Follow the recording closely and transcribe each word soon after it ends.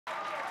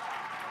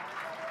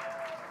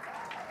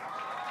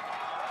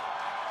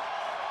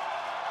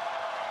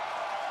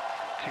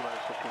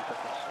T-minus 15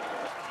 seconds.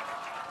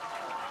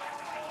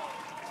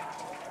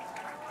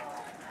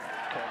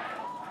 10,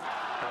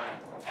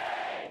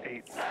 9,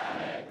 8, 7,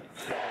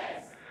 6,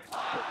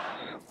 5,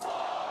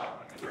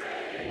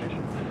 8.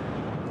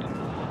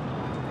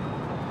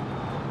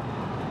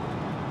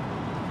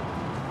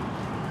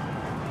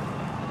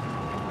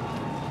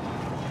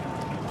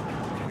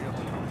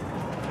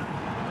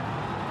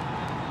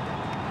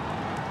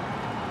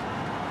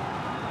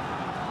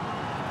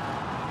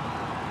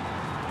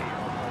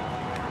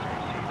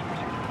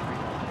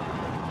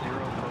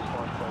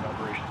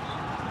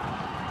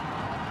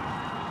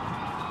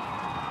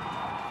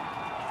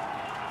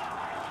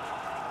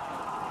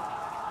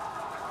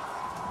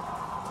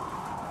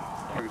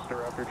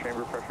 Booster after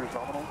chamber pressure is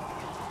nominal.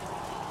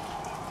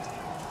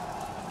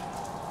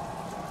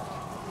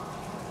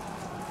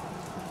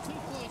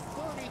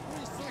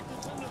 T+33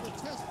 seconds into the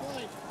test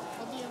flight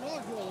of the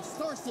inaugural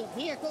Starship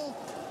vehicle.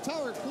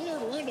 Tower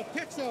cleared, we're into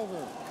pitch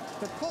over.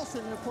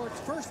 Propulsion reports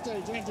first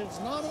stage engines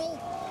nominal.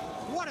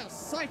 What a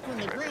sight from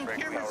the ground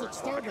cameras at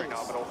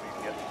Starbase.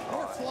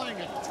 We're flying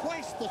at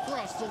twice the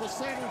thrust of the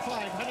Saturn V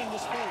heading to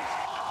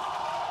space.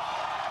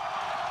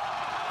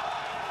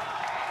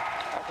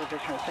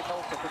 Acquisition of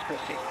signal, Corpus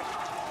Christi.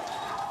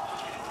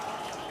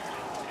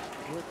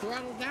 We're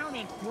throttled down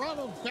and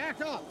throttled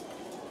back up.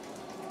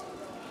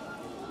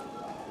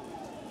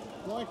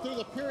 Going through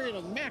the period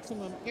of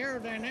maximum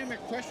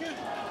aerodynamic pressure.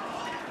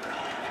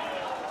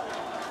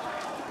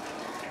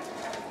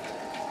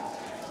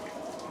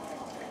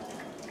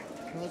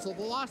 As the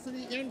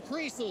velocity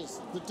increases,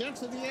 the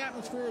density of the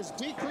atmosphere is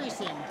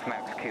decreasing.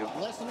 Max Q.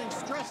 Lessening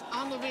stress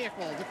on the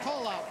vehicle. The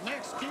call out,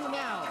 Max Q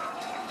now.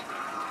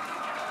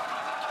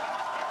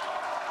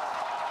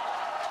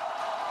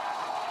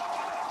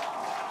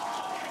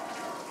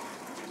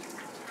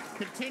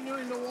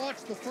 Continuing to watch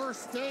the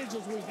first stage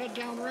as we head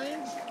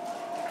downrange.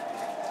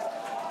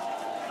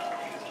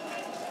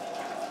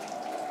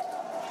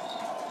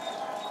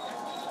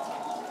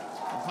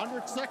 A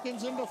 100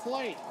 seconds into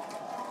flight.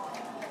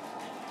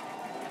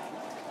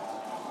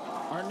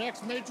 Our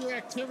next major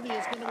activity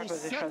is going to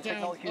be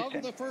shutdown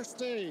of the first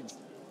stage.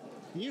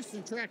 The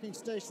Houston tracking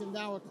station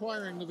now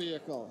acquiring the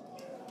vehicle.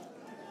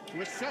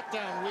 With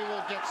shutdown, we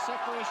will get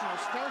separation of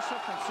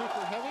Starship from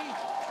Super Heavy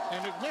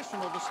and ignition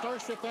of the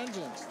Starship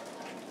engines.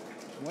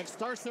 When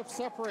Starship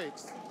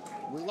separates,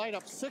 we light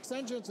up 6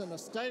 engines in a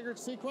staggered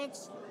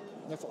sequence.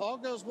 And if all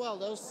goes well,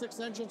 those 6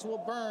 engines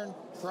will burn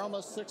for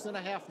almost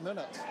 6.5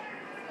 minutes.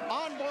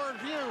 Onboard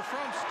view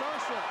from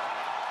Starship.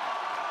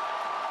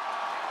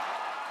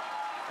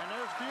 And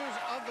there's views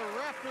of the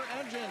Raptor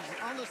engines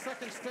on the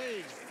second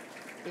stage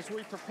as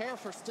we prepare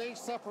for stage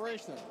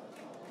separation.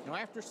 Now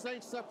after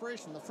stage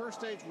separation, the first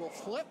stage will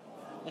flip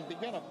and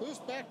begin a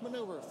boost back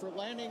maneuver for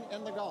landing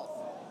in the Gulf.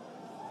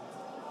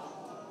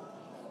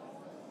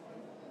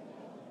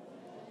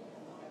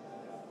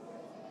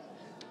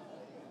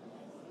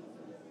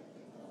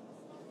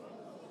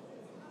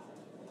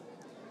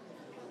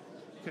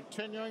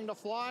 Continuing to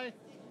fly,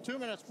 2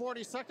 minutes,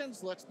 40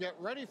 seconds. Let's get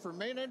ready for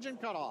main engine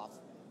cutoff.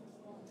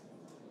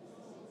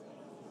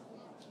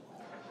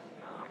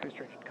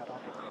 Booster engine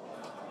cutoff.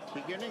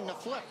 Beginning to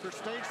flip for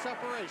stage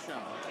separation.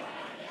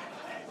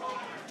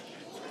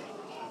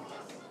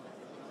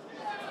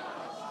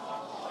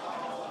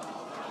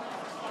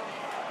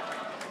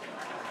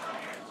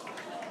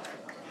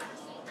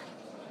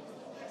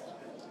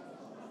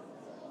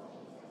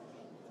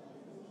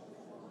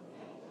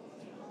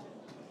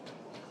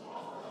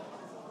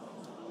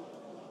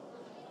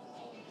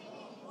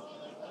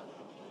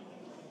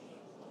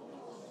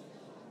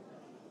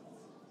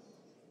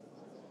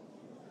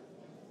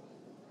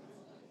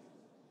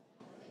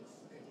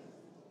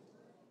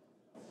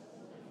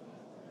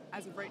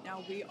 As of right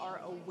now, we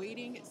are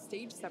awaiting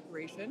stage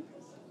separation,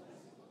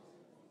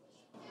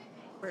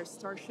 where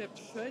Starship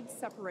should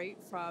separate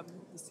from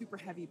the Super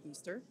Heavy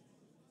booster.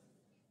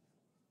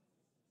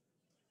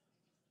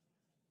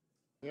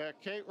 Yeah,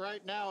 Kate,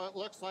 right now it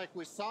looks like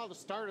we saw the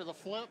start of the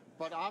flip,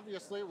 but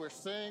obviously we're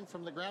seeing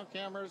from the ground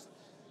cameras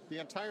the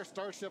entire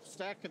Starship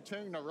stack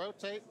continuing to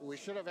rotate. We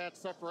should have had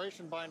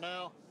separation by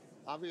now.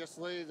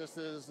 Obviously, this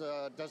is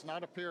does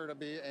not appear to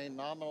be a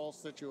nominal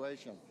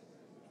situation.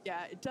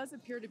 Yeah, it does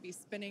appear to be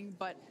spinning,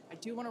 but I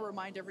do want to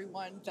remind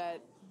everyone that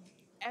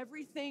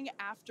everything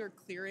after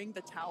clearing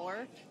the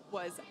tower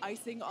was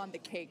icing on the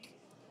cake.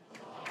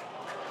 And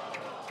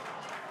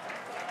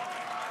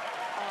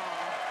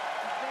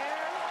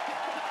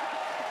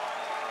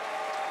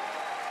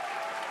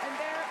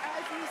there,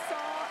 as you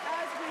saw,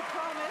 as we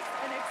promised,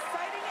 an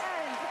exciting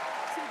end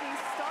to the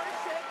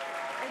Starship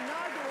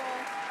inaugural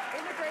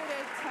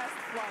integrated test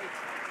flight.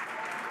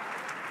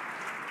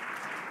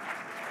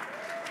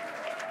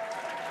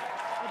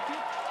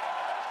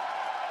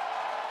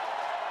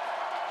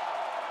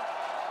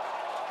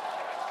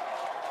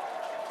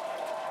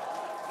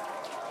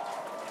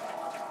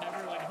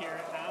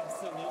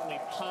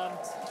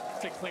 Pumped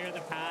to clear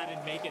the pad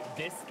and make it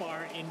this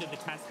far into the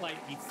test flight,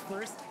 the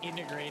first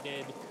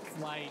integrated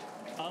flight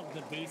of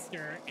the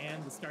booster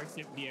and the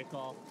Starship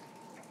vehicle.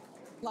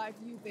 Live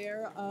view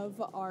there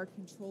of our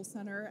control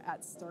center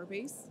at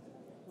Starbase,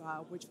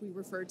 which we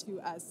refer to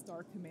as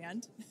Star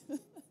Command.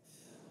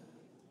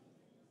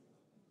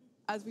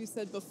 As we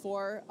said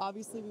before,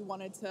 obviously we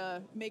wanted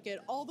to make it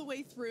all the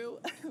way through,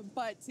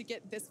 but to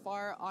get this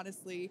far,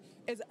 honestly,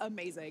 is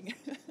amazing.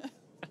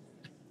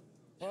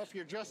 Well, if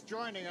you're just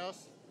joining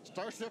us,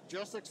 Starship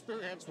just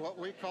experienced what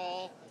we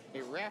call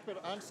a rapid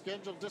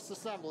unscheduled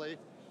disassembly,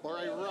 or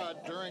a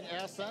RUD, during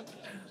ascent.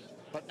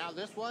 But now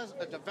this was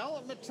a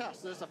development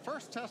test. This is the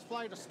first test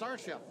flight of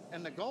Starship,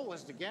 and the goal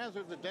was to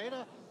gather the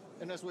data,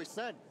 and as we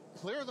said,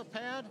 clear the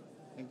pad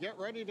and get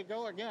ready to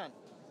go again.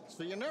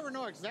 So you never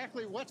know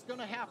exactly what's going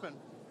to happen,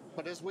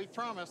 but as we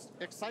promised,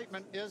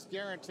 excitement is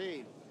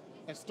guaranteed.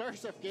 And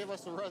Starship gave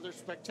us a rather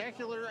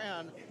spectacular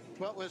end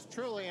to what was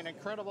truly an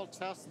incredible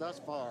test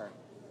thus far.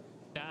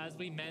 Now, as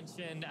we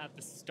mentioned at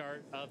the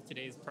start of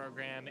today's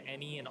program,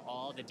 any and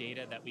all the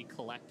data that we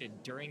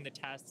collected during the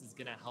test is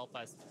going to help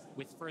us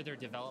with further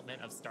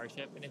development of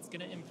Starship, and it's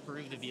going to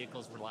improve the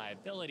vehicle's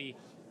reliability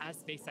as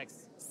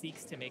SpaceX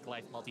seeks to make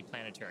life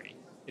multiplanetary.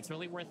 It's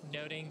really worth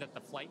noting that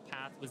the flight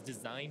path was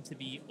designed to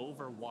be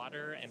over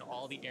water and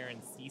all the air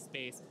and sea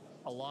space.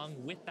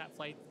 Along with that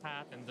flight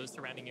path and those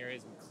surrounding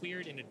areas were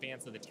cleared in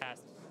advance of the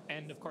test.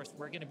 And of course,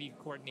 we're going to be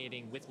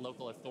coordinating with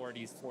local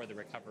authorities for the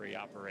recovery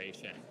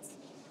operations.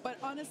 But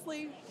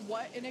honestly,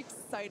 what an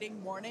exciting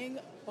morning.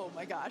 Oh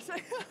my gosh.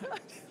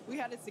 We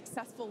had a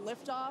successful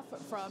liftoff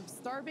from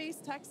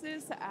Starbase,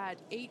 Texas at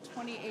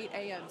 8:28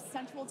 a.m.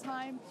 Central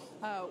Time.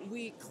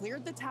 We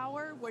cleared the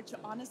tower, which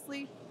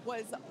honestly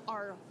was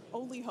our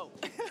only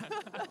hope.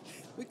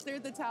 We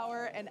cleared the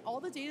tower, and all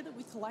the data that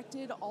we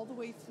collected all the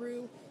way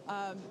through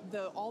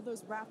all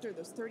those Raptor,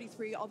 those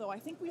 33, although I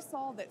think we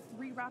saw that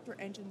 3 Raptor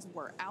engines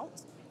were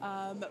out,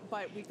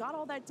 but we got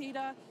all that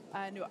data,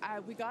 and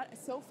we got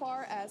so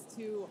far as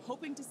to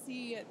hoping to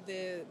see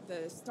the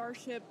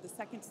Starship, the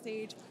second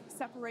stage,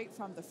 separate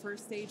from the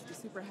first stage, the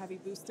Super Heavy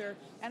booster.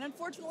 And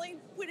unfortunately,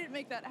 we didn't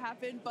make that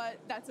happen, but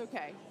that's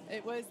okay.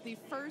 It was the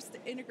first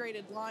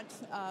integrated launch,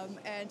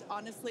 and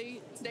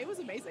honestly, today was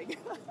amazing.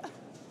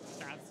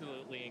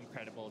 Absolutely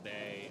incredible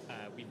day.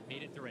 We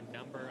made it through a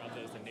number of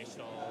those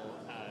initial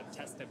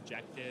test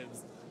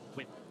objectives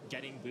with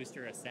getting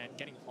booster ascent,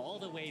 getting all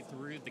the way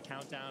through the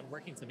countdown,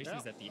 working some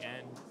issues at the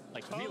end.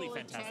 Like, really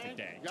fantastic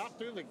day. Got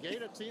through the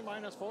gate at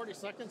T-minus 40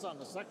 seconds on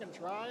the second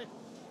try.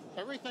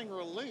 Everything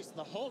released,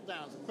 the hold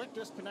downs, the quick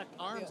disconnect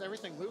arms,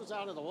 everything moves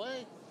out of the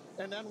way.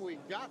 And then we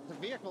got the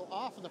vehicle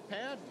off of the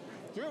pad,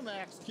 through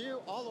max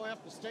Q, all the way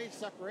up to stage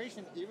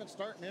separation, even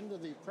starting into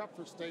the prep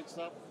for stage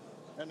sep.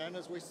 And then,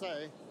 as we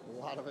say, a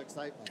lot of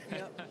excitement.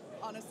 Yep.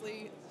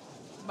 Honestly,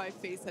 my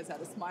face has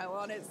had a smile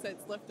on it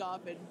since liftoff,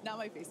 and now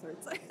my face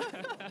hurts.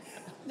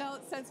 Now,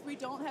 since we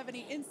don't have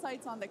any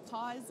insights on the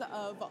cause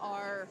of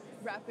our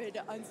rapid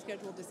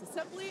unscheduled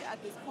disassembly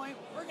at this point,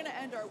 we're going to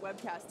end our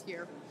webcast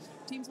here.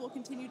 Teams will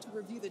continue to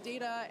review the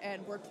data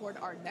and work toward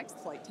our next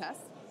flight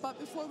test. But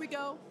before we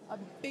go, a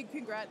big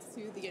congrats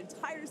to the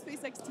entire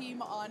SpaceX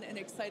team on an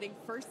exciting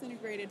first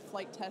integrated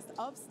flight test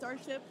of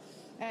Starship.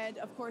 And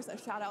of course, a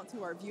shout out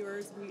to our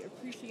viewers. We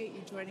appreciate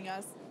you joining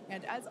us.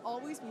 And as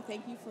always, we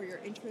thank you for your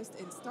interest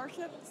in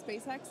Starship,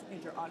 SpaceX,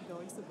 and your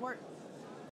ongoing support.